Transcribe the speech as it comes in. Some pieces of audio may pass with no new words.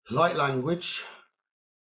Light language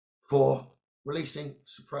for releasing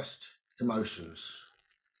suppressed emotions.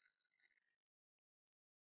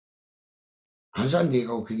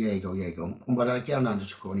 Anzandigo Kiego, Mbarakiana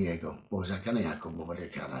Sukoniego, Bosakaniako,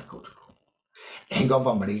 Mobarikana Kotoko. Engo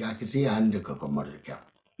Bamariga Kisi and the Kokomarica.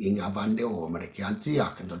 Inga Bande or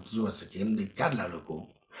Maricantiak and the Zuasakim, the Kalaluko.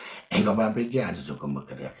 Engo Babrigan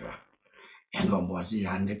Sukomakariaka. Engo Bosi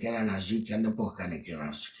and the Karanashik and the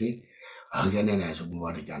Bokanikaraski. Again as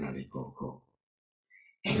Mobarikana de Coco.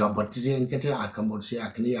 Engo Batizian Katiaka,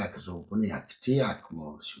 Mosiak, Zoponiak, Tiak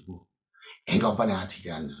Morsu. Engo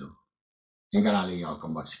Panatiganzo. Engalali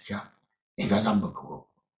Yokomotika. Engazambako.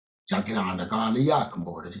 Jakina and the Galia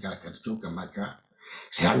Kambodia Katsukamaka.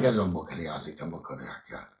 Siangazomokariasi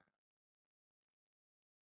Kambokoraka.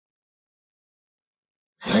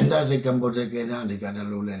 Senda Zikambotekena, the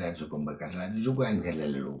Catalula Sukumbaka,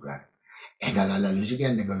 Zukangaluga. Engala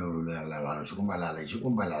Lusikan, the Galula, Sukumbala,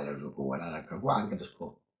 Sukumbala, Zukuala,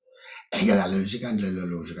 Kawangasko. Engala Lusikan, the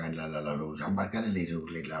Lusikan, La Luz, and Bacali,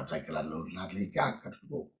 Little Takala, Latly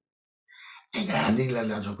Kakako. Engandi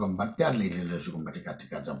la Sukumba, little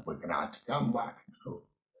Sukumbatica, Pukrat, come back.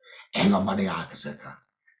 Engomadi Akasaka.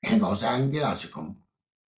 Engos Angilasikum.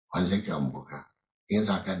 Onzekambuka.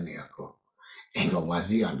 Inzakaniako. Engo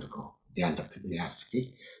Waziandako. The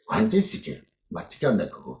Antapiniaski. Quantisiki.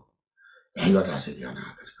 Matikandako. Engo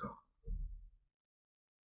Tasikanako.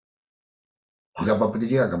 Oga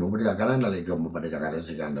Papidia Gamudia Ganali Gamubadia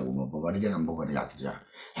Siganda Mubadia Mubadiakja.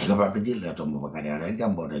 Engo Papidia to Mubagania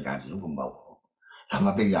Gambodia Zumbo.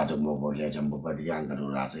 Amapia to Mubadia Mubadia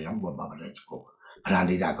Ganurati and Babalechko.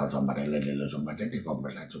 Randida got somebody little somebody to go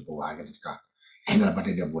to Wagatka. And a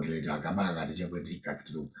potato would later come back at the Jaguar.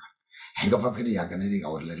 Hang up a pretty agony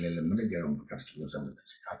or little Mudigarum customers and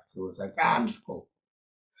the can't go.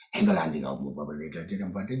 Hang a landing of Mubaba later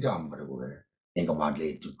didn't put it down, but hang a bad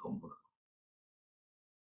late to come.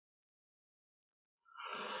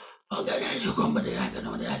 Okay, you come but I can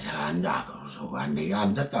only as a hand so one day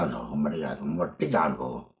I'm the gun of Maria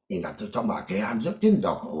Mortigango. Inga to Tomake and the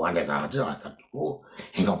Kindok, one a guard at school.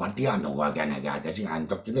 Inga Patiano wagon a gagging and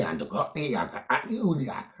Dr. and the Copiaka at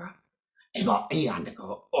Udiaka. Inga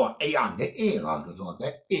Iandico or Ian the ear of the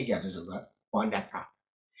daughter, Egas on that car.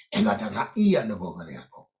 Inga Taka Ian the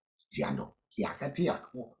Bogariaco. Tiano, Yaka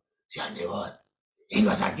Tiaco, Tiano.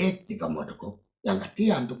 Inga Sake, the Comotoco, Yanga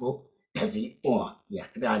Tianto, Kazi or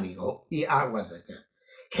Yakanico, E.R. was a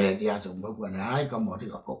Canadias of Mogan, I come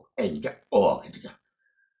Motico, and get all it.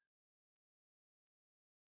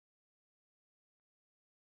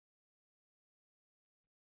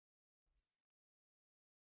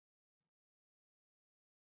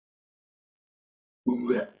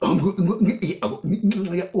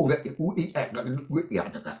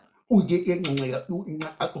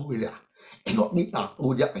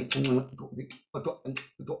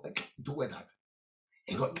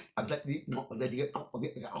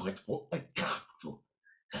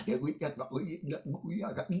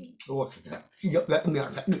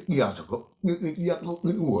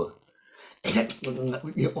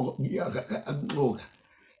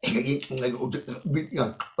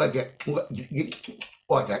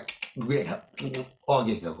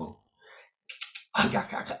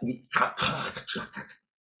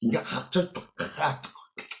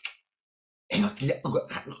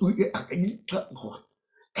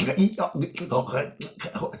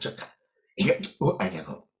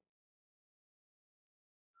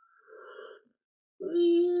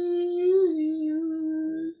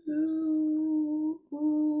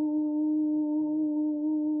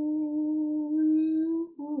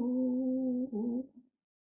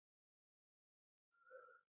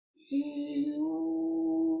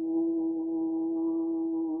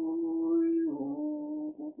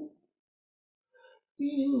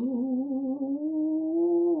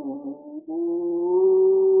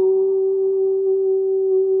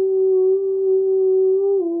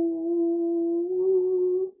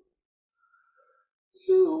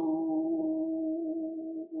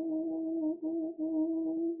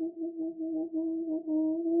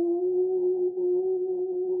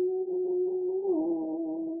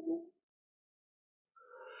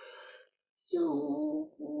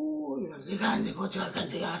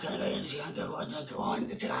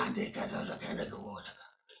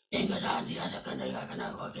 England has a kind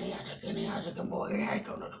of working at a guinea as a boy, I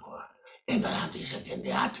go not go. England is again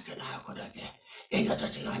the Article Hakodake. England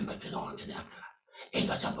is a Lamberton on the Naka.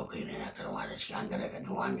 England a book in a Karawanish younger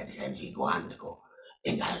than one that can see go on the go.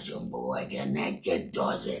 England some boy again naked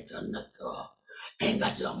does it on the go.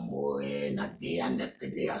 England some boy not be under the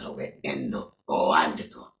years of it end go on the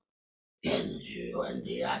go. And you and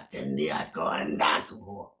the Ark and the Ark and that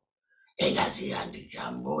go.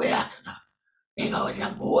 Engasiandikam Boyakana.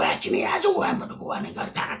 Engawasam Boakini as a woman to go and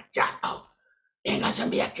got that out.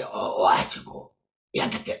 Engasambiake or Watchiko.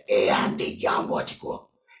 Yantake and the young Watchiko.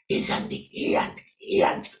 Isn't the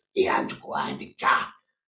Yantuko and the car.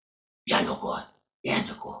 Janoko.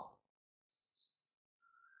 Yantuko.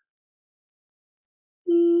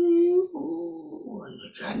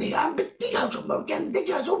 Kani ang bitigaw sa maganda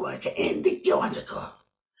ka sa mga ka-endik yung ano ko.